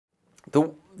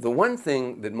The one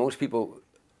thing that most people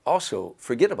also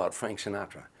forget about Frank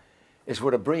Sinatra is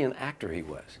what a brilliant actor he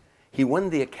was. He won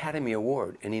the Academy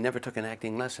Award, and he never took an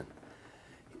acting lesson.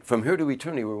 From Here to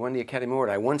Eternity, we won the Academy Award.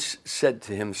 I once said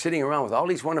to him, sitting around with all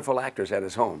these wonderful actors at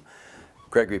his home,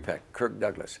 Gregory Peck, Kirk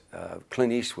Douglas,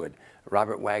 Clint Eastwood,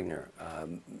 Robert Wagner,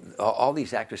 all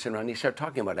these actors sitting around, he started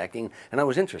talking about acting, and I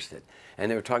was interested. And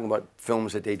they were talking about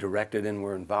films that they directed and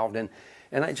were involved in.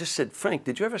 And I just said, Frank,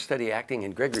 did you ever study acting?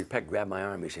 And Gregory Peck grabbed my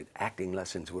arm. He said, acting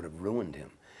lessons would have ruined him.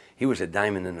 He was a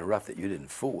diamond in the rough that you didn't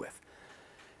fool with.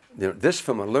 You know, this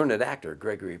from a learned actor,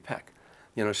 Gregory Peck.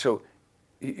 You know, so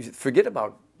forget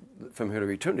about From Here to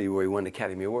Eternity, where he won the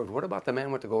Academy Award. What about The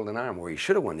Man with the Golden Arm, where he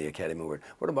should have won the Academy Award?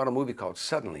 What about a movie called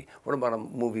Suddenly? What about a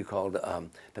movie called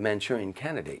The Manchurian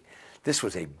Candidate? This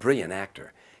was a brilliant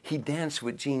actor. He danced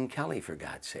with Gene Kelly, for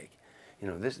God's sake. You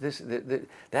know,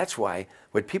 that's why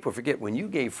what people forget, when you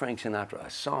gave Frank Sinatra a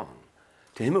song,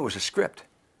 to him it was a script.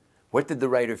 What did the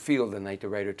writer feel the night the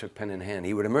writer took pen in hand?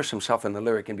 He would immerse himself in the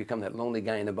lyric and become that lonely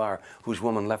guy in the bar whose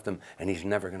woman left him and he's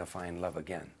never going to find love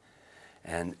again.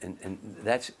 And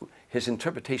that's his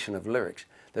interpretation of lyrics.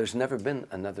 There's never been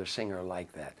another singer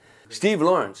like that. Steve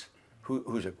Lawrence,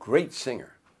 who's a great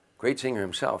singer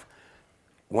himself,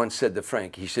 once said to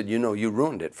Frank, he said, you know, you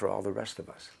ruined it for all the rest of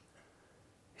us.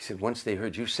 He said, once they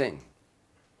heard you sing,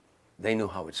 they knew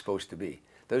how it's supposed to be.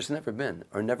 There's never been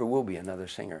or never will be another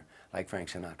singer like Frank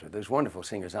Sinatra. There's wonderful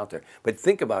singers out there. But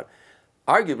think about,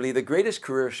 arguably, the greatest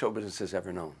career show business has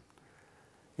ever known.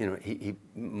 You know, he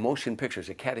motion pictures,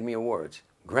 Academy Awards,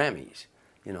 Grammys,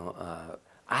 you know,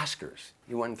 Oscars.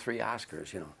 He won 3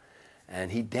 Oscars, you know.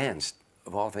 And he danced,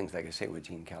 of all things, like I say, with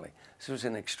Gene Kelly. This was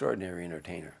an extraordinary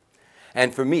entertainer.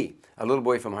 And for me, a little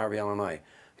boy from Harvey, Illinois,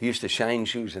 who used to shine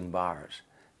shoes in bars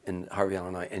in Harvey,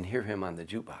 Illinois, and hear him on the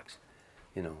jukebox,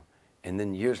 you know, and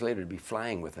then years later to be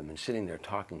flying with him and sitting there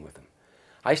talking with him.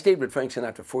 I stayed with Frank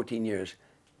Sinatra 14 years,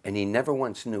 and he never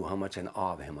once knew how much in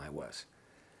awe of him I was.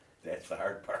 That's the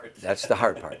hard part. That's the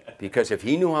hard part. Because if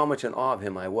he knew how much in awe of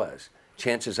him I was,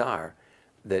 chances are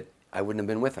that I wouldn't have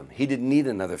been with him. He didn't need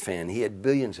another fan. He had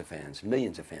billions of fans,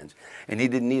 millions of fans, and he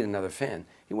didn't need another fan.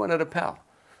 He wanted a pal.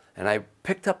 And I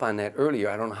picked up on that earlier.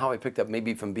 I don't know how I picked up,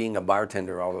 maybe from being a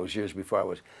bartender all those years before I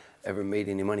was ever made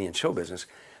any money in show business,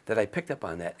 that I picked up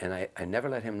on that, and I never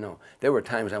let him know. There were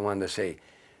times I wanted to say,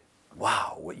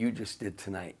 wow, what you just did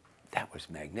tonight, that was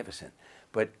magnificent.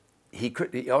 But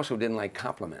he also didn't like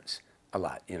compliments a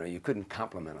lot. You know, you couldn't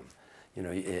compliment him. You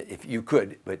know, if you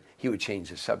could, but he would change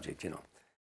the subject, you know.